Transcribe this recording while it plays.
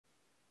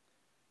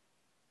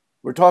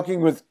We're talking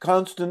with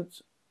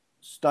Constance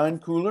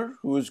Steinkuehler,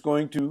 who is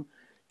going to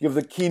give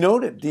the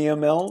keynote at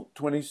DML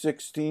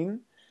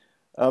 2016.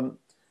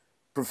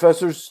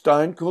 Professor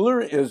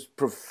Steinkuehler is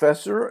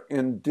professor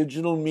in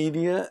digital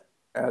media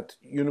at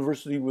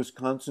University of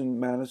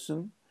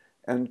Wisconsin-Madison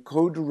and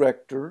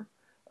co-director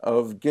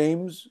of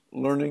Games,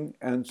 Learning,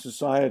 and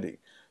Society.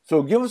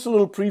 So give us a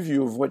little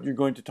preview of what you're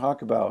going to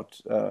talk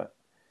about at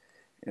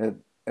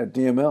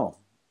DML.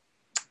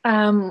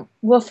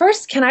 Well,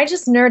 first, can I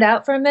just nerd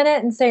out for a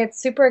minute and say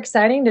it's super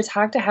exciting to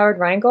talk to Howard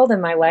Rheingold in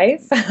my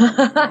life?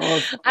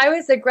 I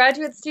was a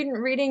graduate student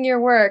reading your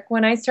work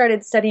when I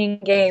started studying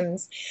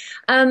games.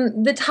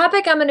 The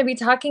topic I'm going to be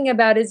talking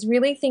about is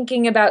really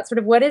thinking about sort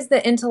of what is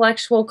the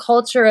intellectual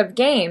culture of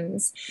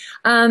games.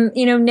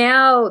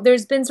 Now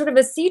there's been sort of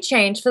a sea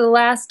change for the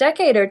last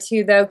decade or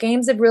two, though.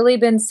 Games have really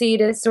been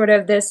seen as sort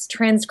of this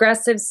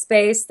transgressive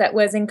space that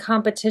was in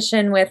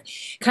competition with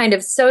kind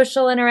of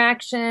social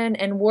interaction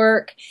and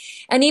work.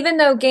 And even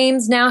though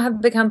games now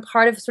have become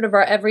part of sort of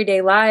our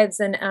everyday lives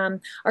and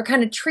are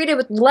kind of treated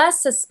with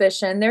less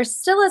suspicion, there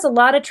still is a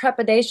lot of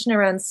trepidation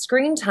around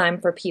screen time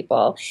for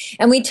people.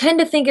 And we tend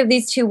to think of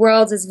these two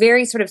worlds as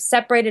very sort of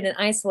separated and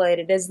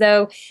isolated, as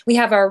though we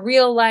have our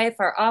real life,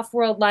 our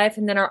off-world life,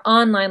 and then our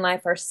online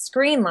life, our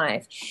screen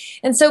life.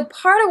 And so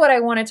part of what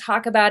I want to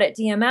talk about at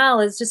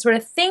DML is just sort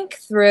of think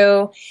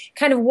through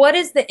kind of what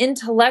is the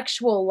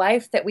intellectual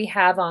life that we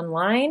have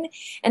online,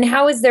 and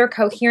how is there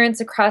coherence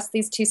across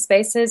these two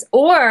spaces,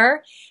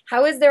 or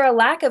how is there a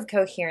lack of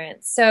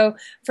coherence? So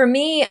for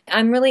me,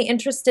 I'm really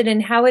interested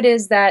in how it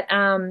is that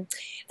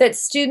that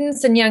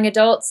students and young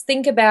adults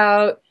think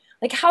about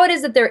like how it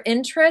is that their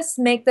interests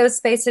make those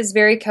spaces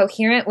very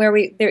coherent, where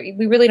we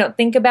really don't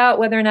think about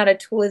whether or not a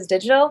tool is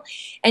digital.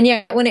 And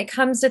yet when it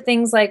comes to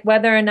things like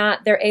whether or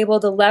not they're able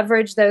to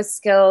leverage those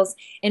skills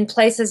in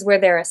places where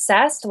they're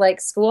assessed, like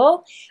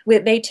school,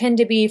 they tend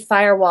to be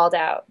firewalled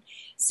out.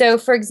 So,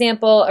 for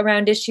example,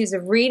 around issues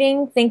of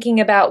reading, thinking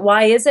about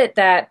why is it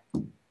that,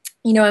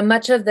 in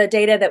much of the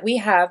data that we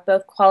have,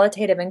 both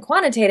qualitative and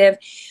quantitative,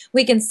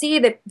 we can see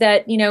that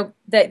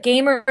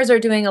gamers are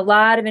doing a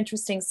lot of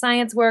interesting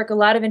science work, a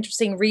lot of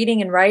interesting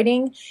reading and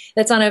writing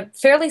that's on a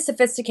fairly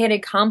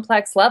sophisticated,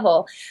 complex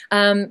level,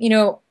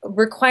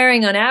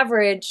 requiring on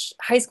average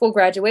high school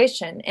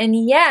graduation. And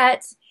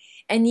yet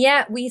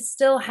we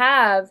still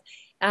have,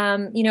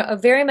 a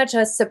very much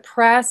a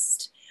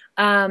suppressed,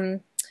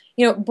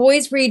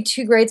 boys read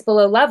 2 grades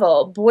below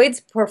level.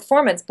 Boys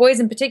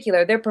in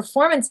particular, their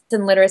performance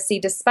in literacy,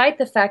 despite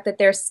the fact that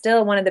they're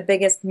still one of the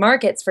biggest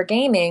markets for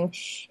gaming,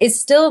 is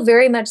still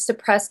very much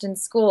suppressed in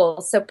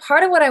schools. So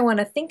part of what I want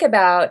to think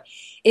about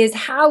is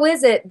how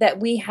is it that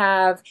we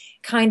have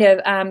kind of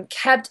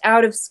kept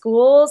out of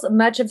schools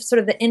much of sort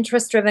of the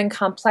interest-driven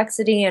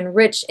complexity and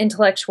rich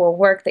intellectual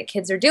work that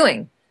kids are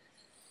doing.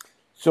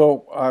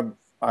 So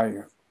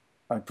I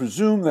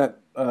presume that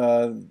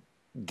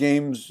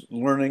Games,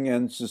 Learning,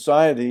 and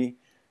Society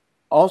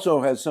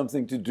also has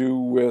something to do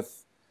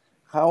with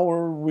how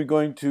are we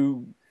going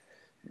to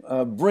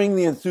bring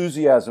the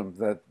enthusiasm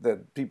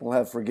that people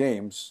have for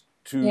games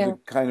to the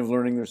kind of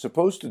learning they're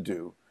supposed to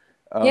do.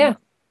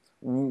 Anything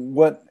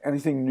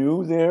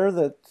new there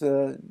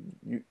that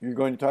you're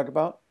going to talk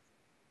about?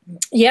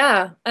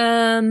 Yeah.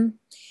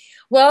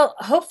 Well,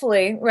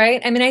 hopefully, right?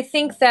 I mean, I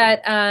think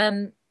that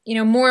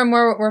more and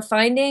more what we're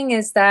finding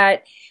is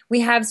that we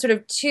have sort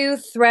of 2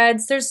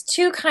 threads. There's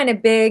 2 kind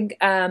of big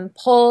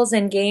pulls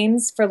in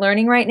games for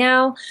learning right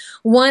now.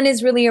 One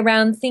is really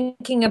around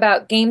thinking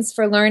about games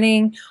for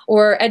learning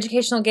or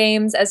educational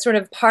games as sort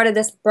of part of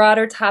this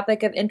broader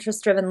topic of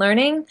interest-driven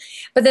learning.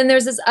 But then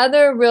there's this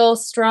other real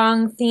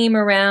strong theme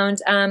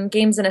around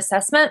games and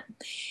assessment.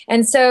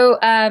 And so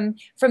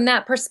from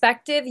that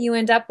perspective, you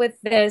end up with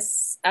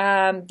this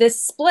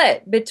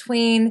split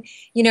between,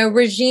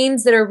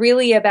 regimes that are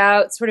really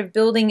about sort of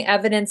building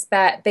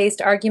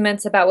evidence-based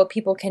arguments about what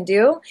people can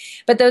do.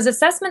 But those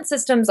assessment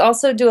systems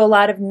also do a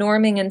lot of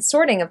norming and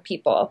sorting of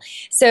people.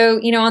 So,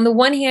 on the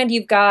one hand,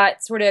 you've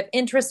got sort of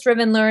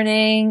interest-driven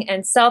learning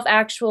and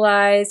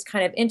self-actualized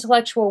kind of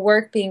intellectual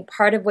work being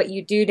part of what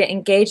you do to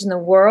engage in the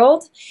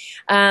world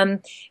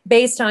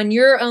based on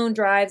your own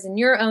drives and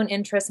your own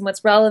interests and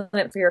what's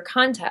relevant for your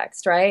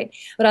context, right?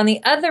 But on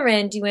the other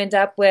end, you end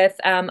up with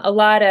a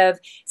lot of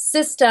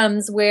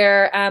systems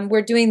where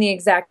we're doing the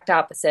exact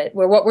opposite,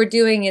 where what we're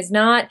doing is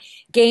not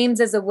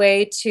games as a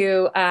way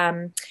to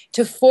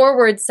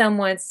forward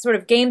someone's sort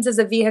of games as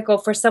a vehicle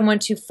for someone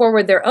to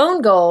forward their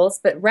own goals,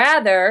 but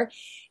rather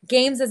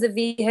games as a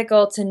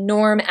vehicle to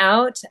norm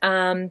out,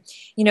 to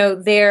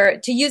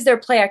use their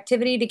play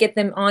activity to get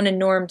them on a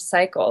normed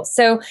cycle.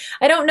 So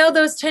I don't know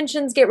those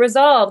tensions get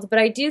resolved, but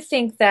I do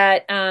think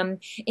that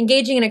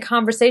engaging in a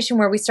conversation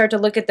where we start to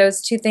look at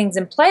those 2 things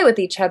and play with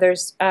each other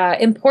is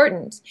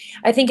important.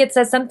 I think it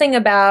says something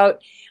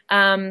about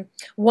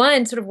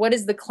one, sort of what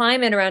is the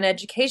climate around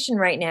education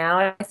right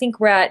now. I think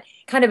we're at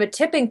kind of a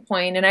tipping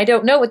point, and I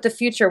don't know what the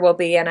future will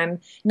be, and I'm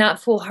not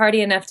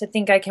foolhardy enough to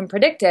think I can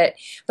predict it.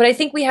 But I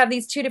think we have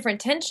these 2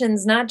 different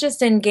tensions, not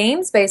just in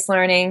games-based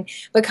learning,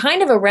 but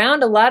kind of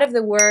around a lot of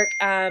the work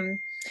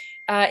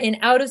in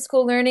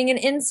out-of-school learning and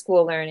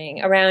in-school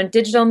learning, around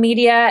digital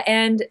media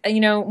and,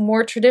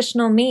 more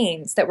traditional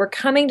means, that we're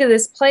coming to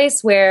this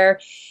place where,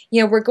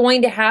 we're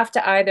going to have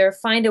to either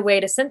find a way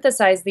to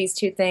synthesize these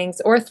two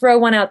things or throw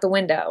one out the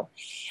window.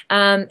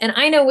 And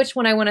I know which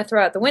one I want to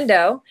throw out the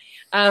window.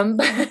 But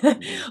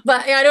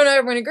I don't know if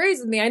everyone agrees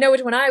with me. I know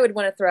which one I would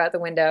want to throw out the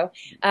window.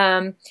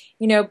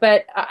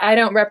 But I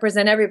don't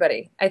represent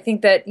everybody. I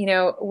think that,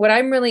 what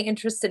I'm really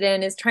interested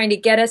in is trying to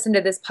get us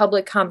into this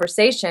public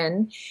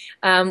conversation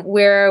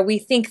where we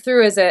think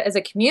through as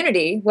a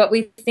community what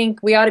we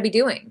think we ought to be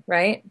doing,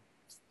 right?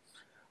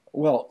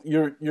 Well,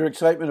 your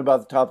excitement about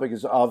the topic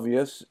is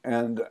obvious,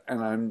 and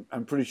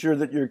I'm pretty sure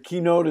that your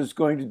keynote is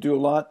going to do a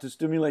lot to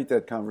stimulate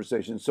that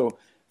conversation. So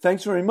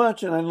thanks very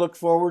much, and I look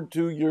forward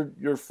to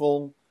your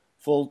full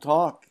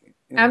talk.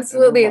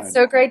 Absolutely. It's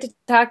so great to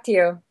talk to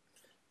you.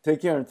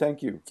 Take care, and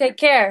thank you. Take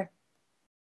care.